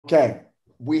Okay,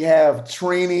 we have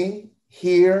Trini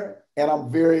here, and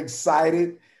I'm very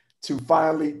excited to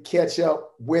finally catch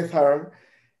up with her.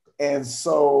 And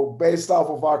so, based off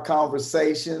of our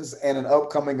conversations and an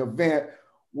upcoming event,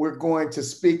 we're going to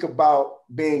speak about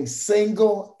being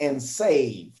single and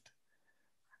saved.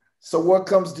 So, what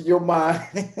comes to your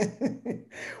mind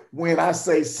when I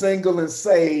say single and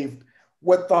saved?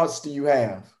 What thoughts do you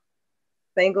have?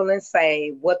 Single and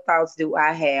saved, what thoughts do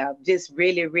I have? Just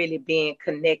really, really being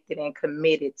connected and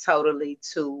committed totally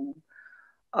to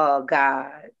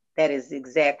God. That is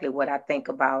exactly what I think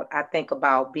about. I think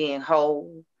about being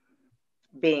whole,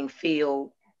 being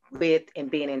filled with, and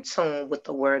being in tune with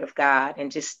the Word of God, and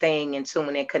just staying in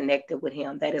tune and connected with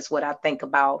Him. That is what I think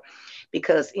about,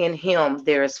 because in Him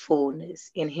there is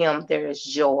fullness, in Him there is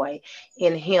joy,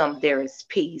 in Him there is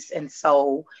peace. And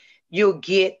so you'll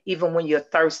get, even when you're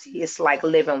thirsty, it's like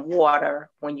living water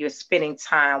when you're spending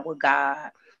time with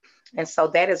God. And so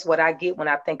that is what I get when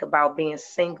I think about being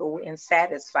single and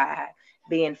satisfied,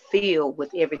 being filled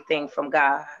with everything from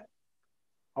God.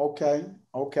 Okay,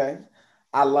 okay.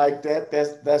 I like that.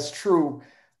 That's true.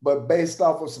 But based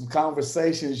off of some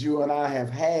conversations you and I have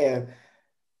had,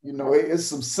 it's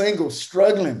some singles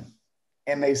struggling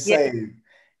and they Yeah, save.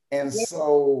 And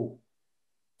so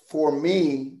for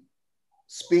me,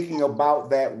 speaking about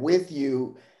that with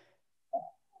you,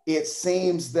 it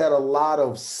seems that a lot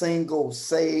of single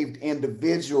saved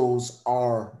individuals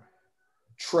are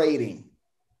trading.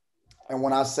 And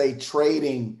when I say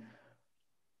trading,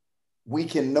 we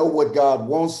can know what God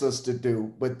wants us to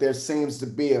do, but there seems to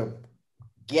be a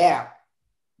gap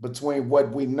between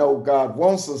what we know God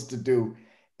wants us to do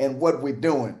and what we're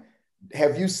doing.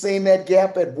 Have you seen that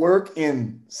gap at work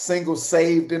in single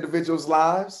saved individuals'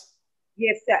 lives?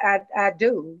 yes, I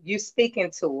do. You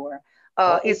speaking to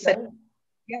her. It's a Okay.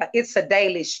 Yeah, it's a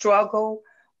daily struggle.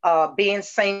 Being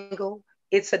single,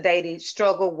 it's a daily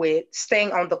struggle with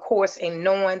staying on the course and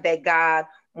knowing that God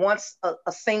wants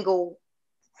a single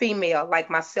female like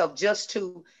myself just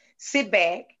to sit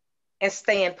back and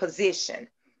stay in position.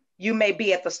 You may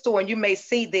be at the store and you may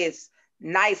see this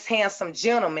nice, handsome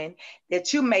gentleman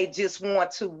that you may just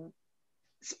want to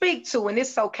speak to, and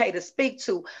it's okay to speak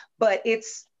to, but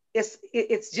it's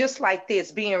just like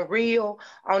this, being real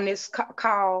on this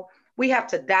call. We have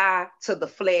to die to the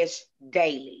flesh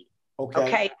daily. Okay.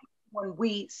 Okay, when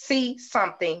we see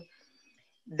something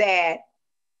that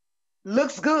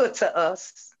looks good to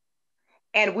us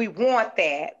and we want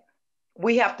that,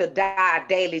 we have to die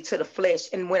daily to the flesh.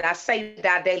 And when I say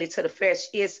die daily to the flesh,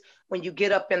 is when you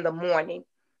get up in the morning,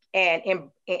 and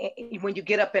when you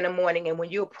get up in the morning and when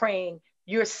you're praying,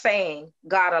 you're saying,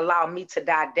 God, allow me to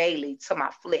die daily to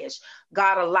my flesh.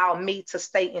 God, allow me to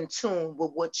stay in tune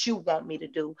with what you want me to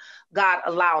do. God,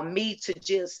 allow me to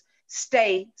just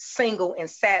stay single and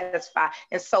satisfied.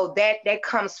 And so that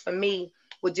comes for me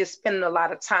with just spending a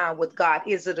lot of time with God.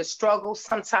 Is it a struggle?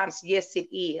 Sometimes, yes,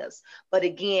 it is. But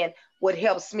again, what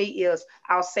helps me is,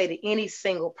 I'll say to any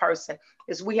single person,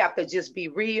 is we have to just be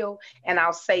real. And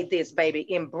I'll say this, baby,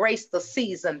 embrace the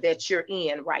season that you're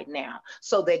in right now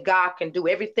so that God can do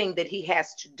everything that He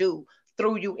has to do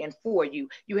through you and for you.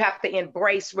 You have to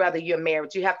embrace whether you're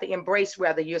married. You have to embrace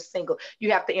whether you're single.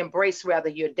 You have to embrace whether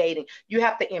you're dating. You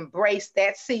have to embrace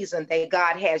that season that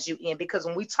God has you in. Because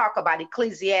when we talk about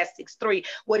Ecclesiastes 3,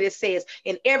 what it says,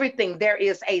 in everything there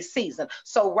is a season.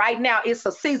 So right now it's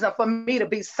a season for me to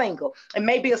be single. It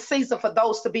may be a season for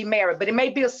those to be married, but it may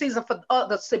be a season for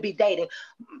others to be dating.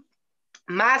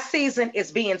 My season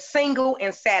is being single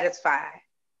and satisfied.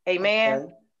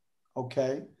 Amen. Okay.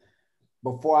 Okay.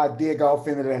 Before I dig off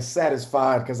into that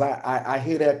satisfied, because I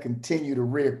hear that continue to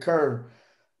reoccur,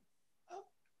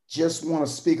 just want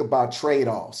to speak about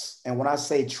trade-offs. And when I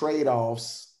say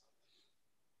trade-offs,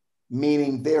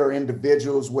 meaning there are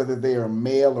individuals, whether they are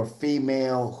male or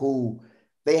female, who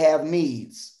they have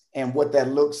needs. And what that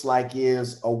looks like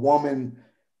is a woman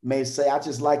may say, I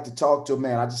just like to talk to a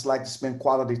man. I just like to spend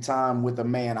quality time with a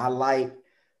man. I like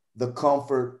the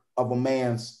comfort of a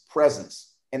man's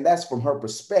presence. And that's from her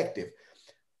perspective.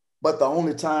 But the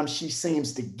only time she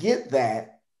seems to get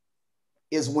that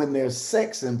is when there's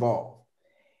sex involved.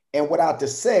 And without the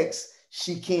sex,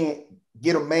 she can't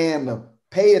get a man to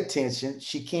pay attention.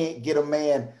 She can't get a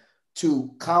man to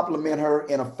compliment her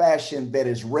in a fashion that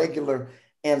is regular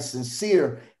and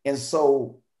sincere. And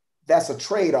so that's a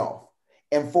trade off.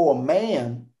 And for a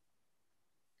man,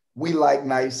 we like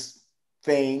nice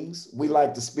things. We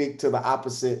like to speak to the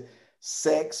opposite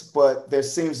sex, but there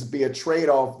seems to be a trade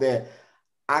off that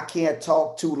I can't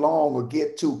talk too long or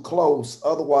get too close.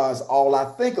 Otherwise, all I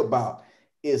think about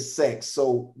is sex.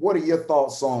 So, what are your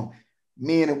thoughts on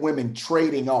men and women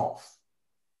trading off?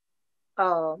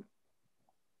 Um,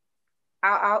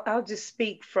 I'll just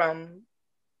speak from,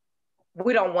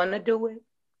 we don't want to do it,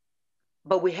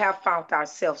 but we have found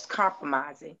ourselves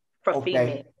compromising for female.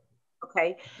 Okay.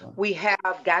 Okay. We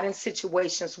have got in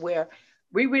situations where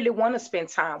we really want to spend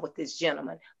time with this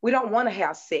gentleman. We don't want to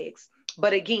have sex.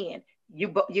 But again,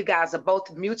 you guys are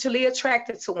both mutually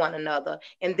attracted to one another.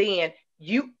 And then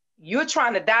you're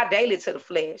trying to die daily to the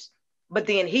flesh. But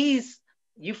then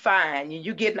you find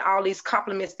you getting all these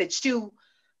compliments that you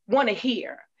want to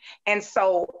hear. And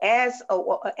so as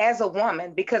a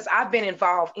woman, because I've been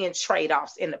involved in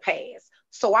trade-offs in the past,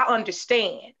 so I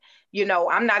understand,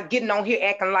 I'm not getting on here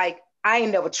acting like I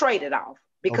ain't never traded off,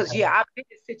 because Okay. yeah, I've been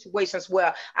in situations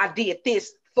where I did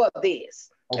this for this.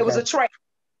 It was Okay. a trade,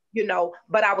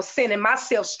 but I was sending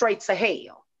myself straight to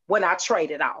hell when I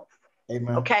traded off.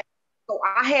 Amen. Okay. So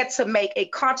I had to make a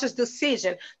conscious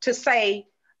decision to say,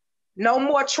 no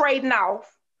more trading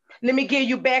off. Let me give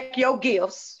you back your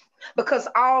gifts, because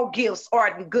all gifts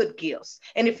are good gifts.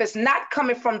 And if it's not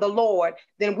coming from the Lord,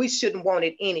 then we shouldn't want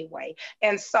it anyway.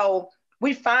 And so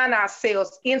we find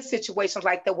ourselves in situations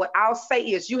like that. What I'll say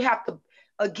is, you have to,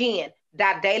 again,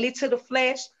 die daily to the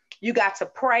flesh. You got to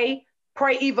pray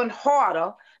even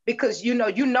harder, because you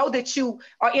know that you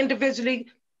are individually,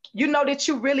 you know that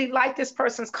you really like this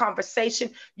person's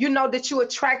conversation. You know that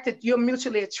you're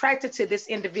mutually attracted to this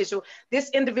individual.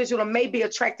 This individual may be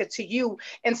attracted to you.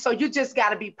 And so you just got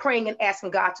to be praying and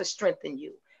asking God to strengthen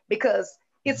you, because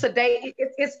it's a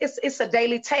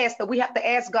daily task that we have to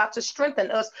ask God to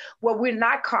strengthen us, where we're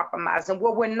not compromising,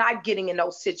 where we're not getting in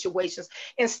those situations,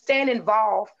 and staying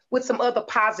involved with some other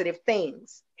positive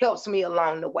things helps me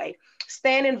along the way.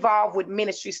 Staying involved with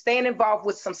ministry, staying involved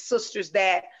with some sisters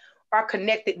that are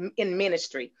connected in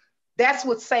ministry. That's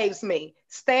what saves me.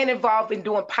 Staying involved in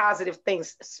doing positive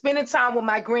things. Spending time with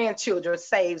my grandchildren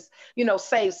saves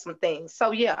some things.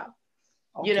 So yeah,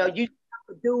 Okay. you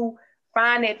have to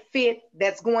find that fit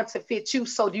that's going to fit you,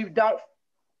 so you don't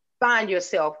find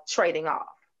yourself trading off.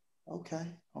 Okay.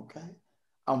 Okay.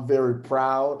 I'm very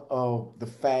proud of the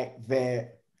fact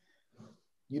that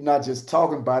you're not just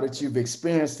talking about it, you've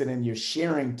experienced it and you're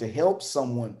sharing to help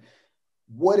someone.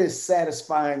 What is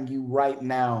satisfying you right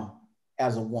now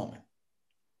as a woman?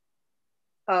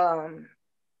 Um,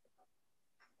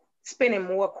 Spending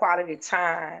more quality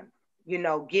time,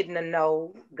 getting to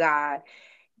know God,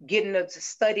 getting to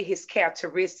study his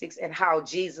characteristics and how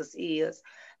Jesus is,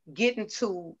 getting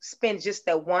to spend just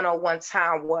that one-on-one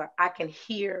time where I can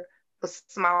hear the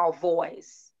small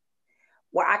voice,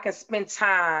 where I can spend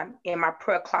time in my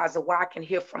prayer closet, where I can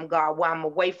hear from God, where I'm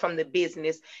away from the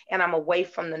business and I'm away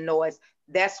from the noise.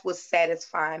 That's what's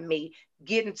satisfying me.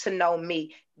 Getting to know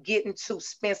me, getting to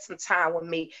spend some time with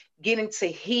me, getting to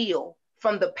heal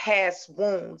from the past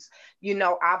wounds.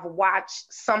 I've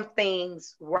watched some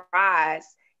things rise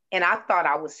and I thought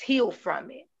I was healed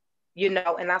from it,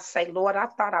 and I say, Lord, I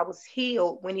thought I was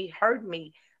healed when he hurt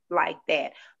me like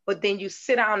that. But then you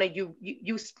sit down and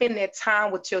you spend that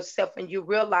time with yourself and you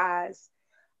realize,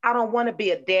 I don't want to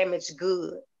be a damaged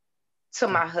good to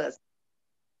my husband.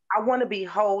 I want to be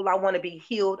whole. I want to be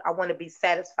healed. I want to be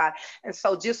satisfied. And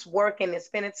so just working and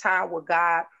spending time with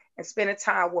God and spending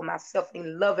time with myself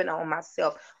and loving on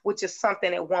myself, which is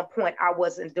something at one point I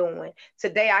wasn't doing.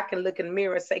 Today I can look in the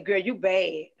mirror and say, girl, you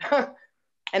bad.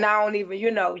 And I don't even,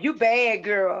 you bad,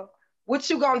 girl. What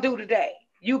you gonna do today?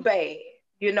 You bad,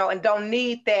 and don't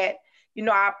need that.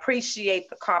 I appreciate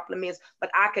the compliments,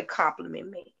 but I could compliment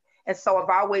me. And so I've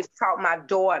always taught my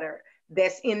daughter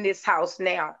that's in this house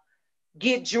now,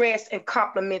 get dressed and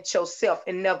compliment yourself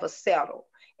and never settle.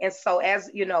 And so as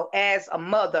a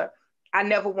mother, I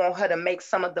never want her to make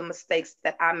some of the mistakes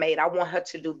that I made. I want her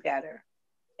to do better.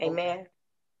 Okay. Amen.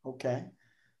 Okay.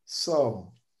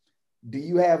 So, do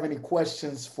you have any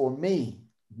questions for me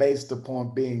based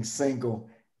upon being single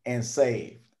and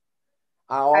saved?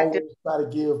 I I do. always try to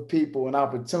give people an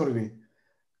opportunity.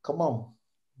 Come on.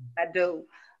 I do.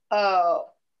 Uh,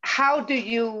 how do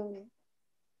you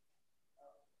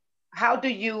how do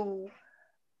you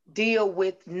deal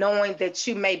with knowing that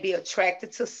you may be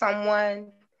attracted to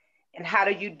someone, and how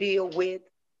do you deal with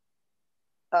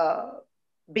uh,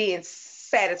 being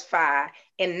satisfied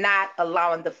and not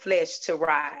allowing the flesh to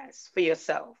rise for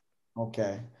yourself?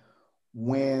 Okay.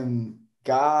 When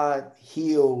God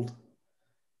healed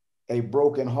a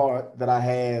broken heart that I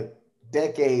had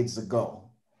decades ago,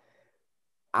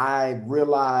 I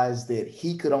realized that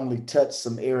he could only touch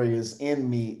some areas in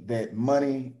me that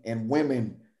money and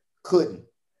women couldn't.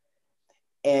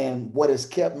 And what has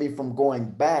kept me from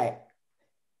going back,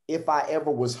 if I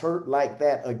ever was hurt like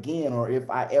that again, or if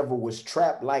I ever was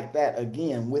trapped like that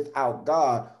again without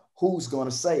God, who's going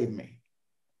to save me?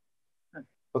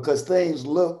 because things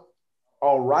look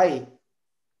all right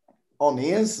on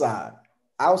the inside,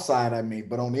 outside, I mean,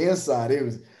 but on the inside,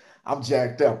 I'm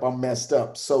jacked up, I'm messed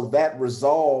up. So that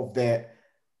resolve that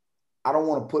I don't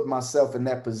want to put myself in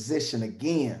that position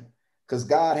again, because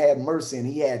God had mercy and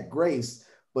he had grace,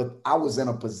 but I was in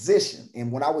a position.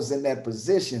 And when I was in that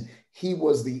position, he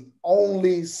was the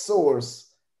only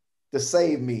source to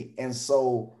save me. And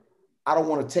so I don't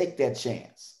want to take that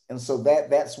chance. And so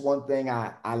that's one thing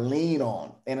I lean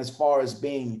on. And as far as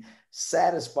being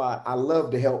satisfied, I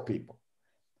love to help people.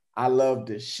 I love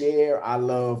to share. I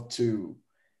love to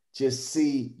just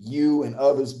see you and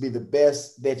others be the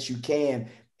best that you can.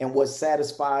 And what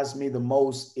satisfies me the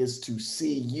most is to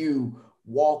see you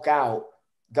walk out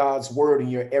God's word in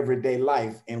your everyday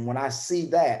life. And when I see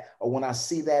that, or when I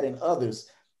see that in others,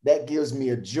 that gives me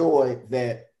a joy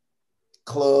that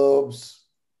clubs,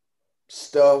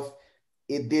 stuff,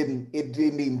 it didn't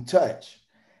even touch.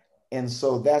 And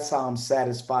so that's how I'm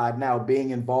satisfied now,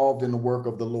 being involved in the work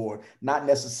of the Lord, not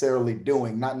necessarily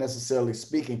doing, not necessarily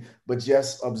speaking, but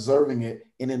just observing it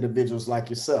in individuals like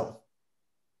yourself.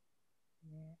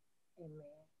 Amen.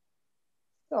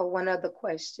 So one other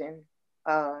question.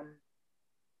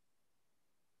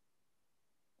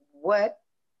 What,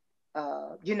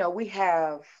 we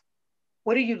have,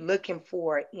 what are you looking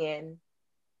for in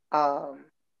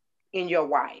your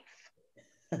wife?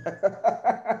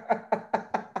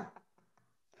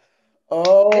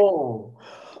 Oh,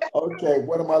 okay.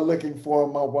 What am I looking for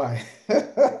in my wife?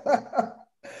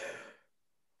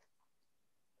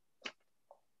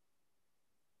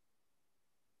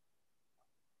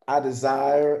 I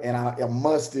desire and I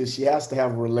must is she has to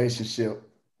have a relationship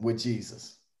with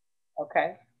Jesus.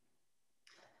 Okay.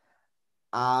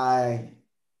 I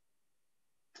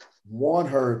want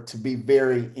her to be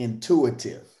very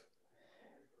intuitive,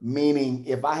 meaning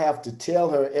if I have to tell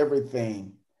her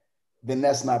everything, then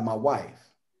that's not my wife.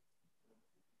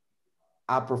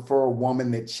 I prefer a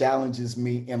woman that challenges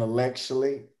me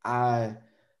intellectually. I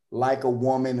like a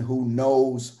woman who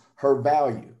knows her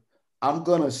value. I'm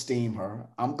going to esteem her.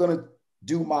 I'm going to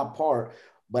do my part,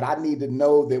 but I need to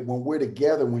know that when we're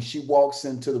together, when she walks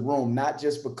into the room, not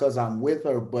just because I'm with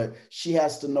her, but she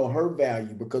has to know her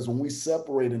value, because when we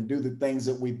separate and do the things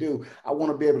that we do, I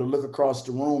want to be able to look across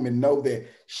the room and know that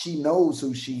she knows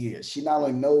who she is. She not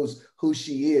only knows who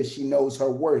she is, she knows her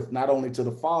worth, not only to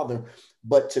the Father,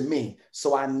 but to me.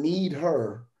 So I need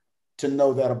her to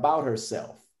know that about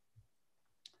herself.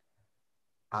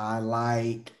 I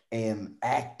like an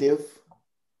active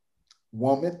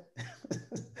woman,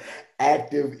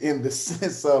 active in the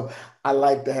sense of I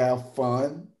like to have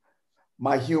fun.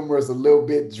 My humor is a little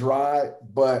bit dry,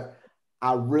 but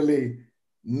I really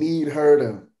need her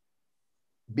to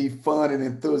be fun and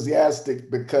enthusiastic,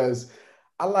 because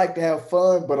I like to have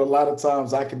fun, but a lot of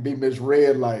times I can be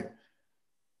misread like,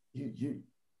 you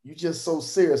just so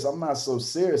serious. I'm not so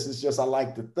serious. It's just I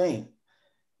like to think.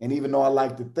 And even though I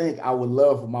like to think, I would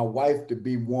love for my wife to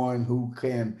be one who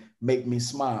can make me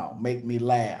smile, make me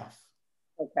laugh.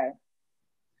 Okay.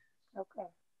 Okay.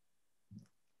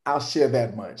 I'll share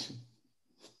that much.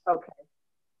 Okay.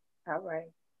 All right.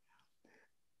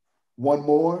 One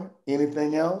more,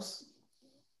 anything else?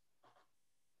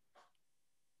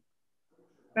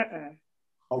 Mm-mm.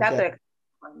 That's Okay. it.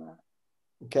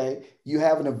 Okay. You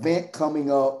have an event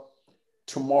coming up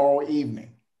tomorrow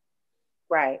evening.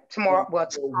 Right. And Tomorrow, well,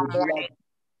 so tomorrow would you morning, like,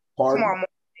 pardon? tomorrow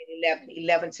morning,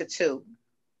 11 to 2.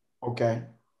 Okay.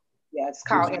 Yeah, it's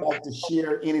Would called you like to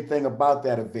share anything about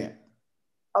that event?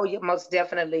 Oh, yeah, most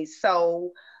definitely.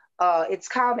 So it's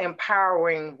called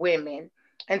Empowering Women.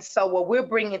 And so what we're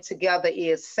bringing together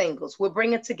is singles. We're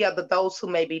bringing together those who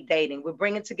may be dating. We're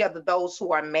bringing together those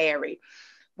who are married.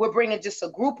 We're bringing just a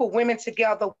group of women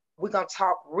together. We're going to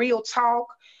talk real talk.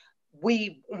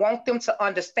 We want them to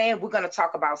understand we're going to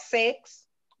talk about sex.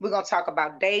 We're going to talk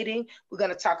about dating. We're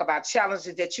going to talk about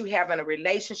challenges that you have in a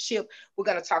relationship. We're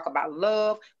going to talk about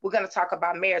love. We're going to talk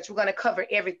about marriage. We're going to cover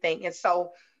everything. And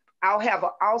so I'll have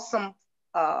an awesome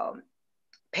um,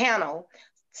 panel.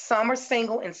 Some are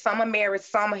single and some are married.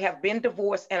 Some have been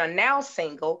divorced and are now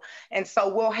single. And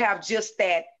so we'll have just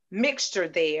that mixture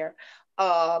there.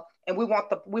 And we want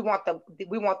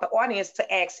the audience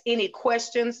to ask any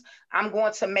questions. I'm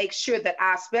going to make sure that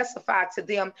I specify to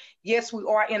them, yes, we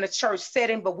are in a church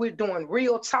setting, but we're doing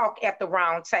real talk at the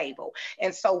round table.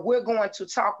 And so we're going to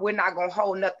talk. We're not going to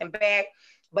hold nothing back.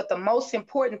 But the most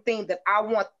important thing that I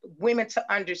want women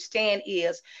to understand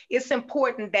is it's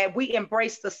important that we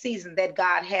embrace the season that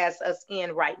God has us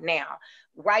in right now.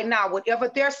 Right now, whatever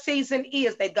their season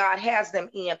is that God has them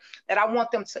in, that I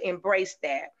want them to embrace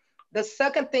that. The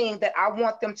second thing that I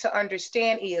want them to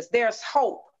understand is there's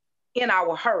hope. in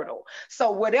our hurdle.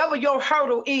 So whatever your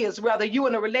hurdle is, whether you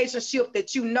in a relationship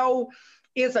that you know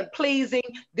isn't pleasing,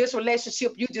 this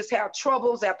relationship, you just have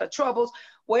troubles after troubles,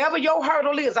 wherever your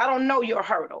hurdle is, I don't know your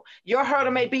hurdle. Your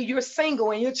hurdle may be you're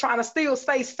single and you're trying to still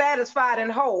stay satisfied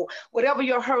and whole. Whatever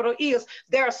your hurdle is,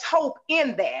 there's hope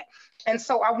in that. And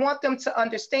so I want them to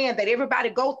understand that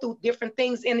everybody go through different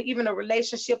things in even a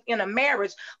relationship, in a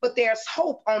marriage, but there's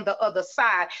hope on the other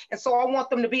side. And so I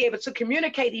want them to be able to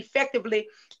communicate effectively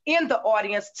in the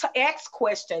audience, to ask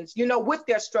questions, you know, with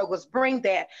their struggles, bring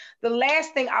that. The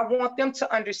last thing I want them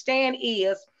to understand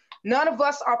is none of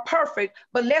us are perfect,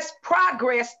 but let's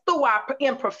progress through our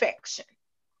imperfection.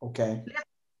 Okay.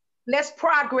 Let's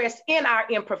progress in our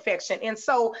imperfection. And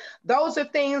so those are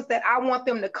things that I want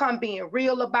them to come being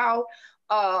real about.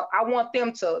 I want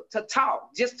them to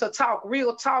talk, just to talk,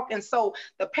 real talk. And so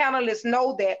the panelists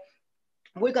know that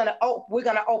we're gonna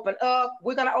open up.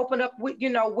 We're gonna open up with, you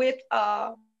know, with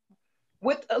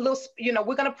a little, you know,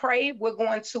 we're going to pray. We're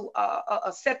going to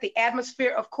set the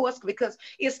atmosphere, of course, because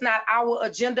it's not our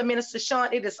agenda, Minister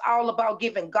Sean. It is all about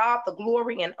giving God the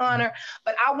glory and honor.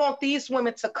 But I want these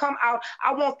women to come out.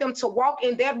 I want them to walk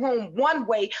in that room one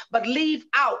way, but leave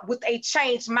out with a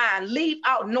changed mind. Leave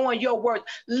out knowing your worth.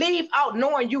 Leave out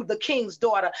knowing you, the king's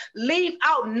daughter. Leave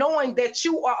out knowing that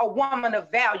you are a woman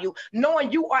of value,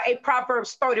 knowing you are a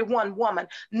Proverbs 31 woman,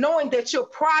 knowing that you're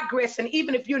progressing,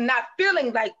 even if you're not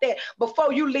feeling like that.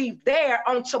 Before you leave there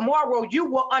on tomorrow, you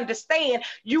will understand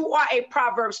you are a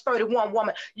Proverbs 31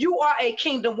 woman. You are a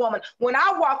kingdom woman. When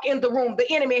I walk in the room, the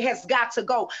enemy has got to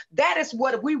go. That is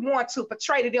what we want to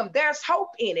portray to them. There's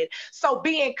hope in it. So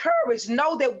be encouraged.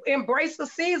 Know that, embrace the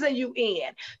season you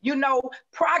in. You know,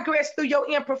 progress through your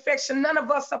imperfection. None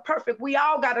of us are perfect. We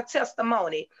all got a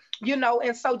testimony, you know,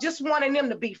 and so just wanting them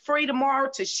to be free tomorrow,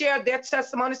 to share their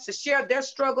testimonies, to share their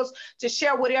struggles, to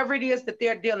share whatever it is that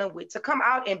they're dealing with, to come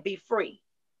out and be free.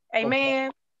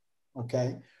 Amen.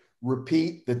 Okay.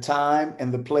 Repeat the time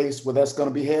and the place where that's going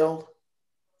to be held.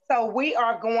 So we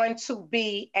are going to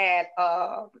be at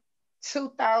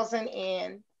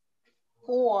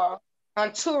 2004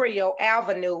 Ontario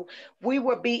Avenue. We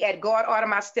will be at God Order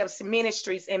My Steps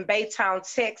Ministries in Baytown,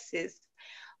 Texas.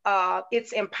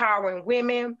 It's empowering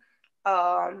women.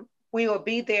 We will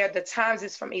be there. The times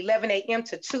is from 11 a.m.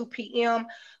 to 2 p.m.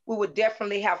 We would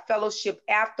definitely have fellowship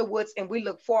afterwards, and we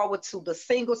look forward to the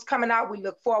singles coming out. We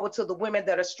look forward to the women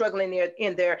that are struggling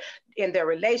in their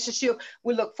relationship.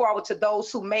 We look forward to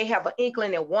those who may have an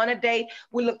inkling and want a date.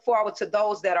 We look forward to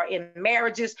those that are in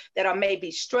marriages that are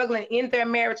maybe struggling in their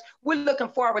marriage. We're looking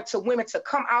forward to women to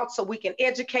come out so we can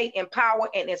educate, empower,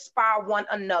 and inspire one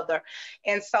another.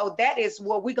 And so that is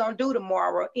what we're going to do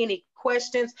tomorrow. Any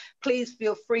questions, please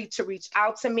feel free to reach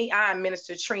out to me. I'm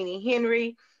Minister Trini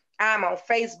Henry. I'm on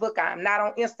Facebook. I'm not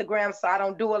on Instagram, so I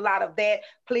don't do a lot of that.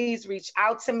 Please reach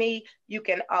out to me. You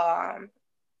can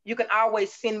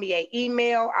always send me an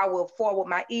email. I will forward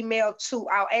my email to,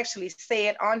 I'll actually say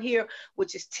it on here,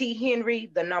 which is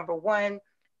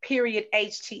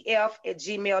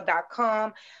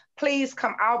thenumber1.htf@gmail.com. Please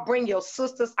come out, bring your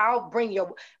sisters out, bring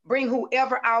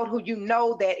whoever out who you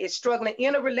know that is struggling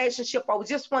in a relationship or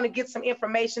just want to get some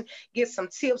information, get some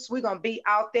tips. We're going to be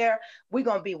out there. We're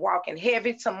going to be walking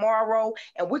heavy tomorrow,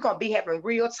 and we're going to be having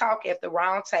real talk at the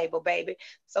round table, baby.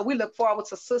 So we look forward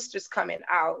to sisters coming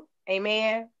out.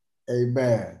 Amen.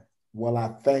 Amen. Well, I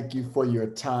thank you for your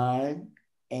time,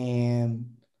 and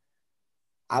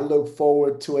I look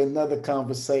forward to another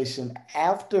conversation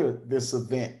after this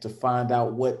event to find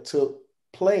out what took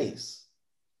place.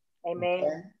 Amen.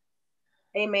 Okay?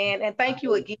 Amen. And thank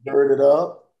you again. Girded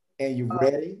up, and you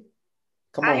ready?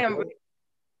 Come on. I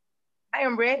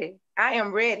am ready. I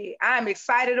am ready. I'm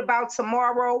excited about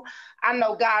tomorrow. I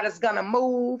know God is going to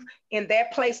move in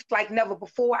that place like never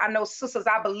before. I know, sisters,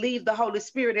 I believe the Holy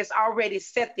Spirit has already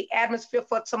set the atmosphere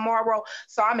for tomorrow.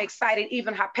 So I'm excited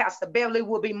even how Pastor Beverly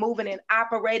will be moving and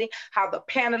operating, how the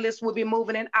panelists will be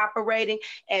moving and operating,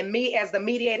 and me as the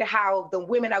mediator, how the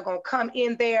women are going to come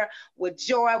in there with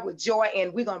joy,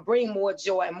 and we're going to bring more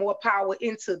joy and more power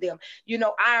into them. You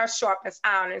know, iron sharpens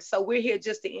iron. And so we're here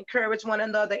just to encourage one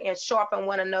another and sharpen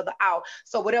one another out.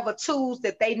 So whatever tools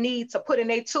that they need to put in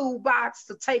their toolbox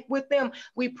to take with them,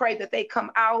 we pray that they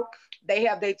come out. They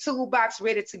have their toolbox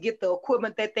ready to get the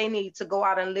equipment that they need to go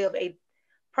out and live a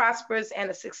prosperous and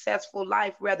a successful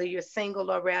life, whether you're single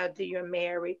or whether you're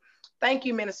married. Thank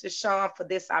you, Minister Sean, for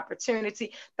this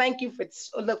opportunity. Thank you for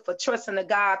trusting the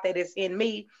God that is in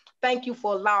me. Thank you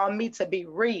for allowing me to be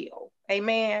real.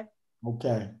 Amen.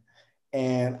 Okay.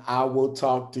 And I will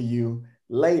talk to you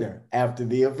later after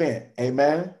the event.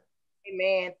 Amen.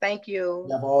 Amen. Thank you.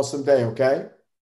 Have an awesome day, okay?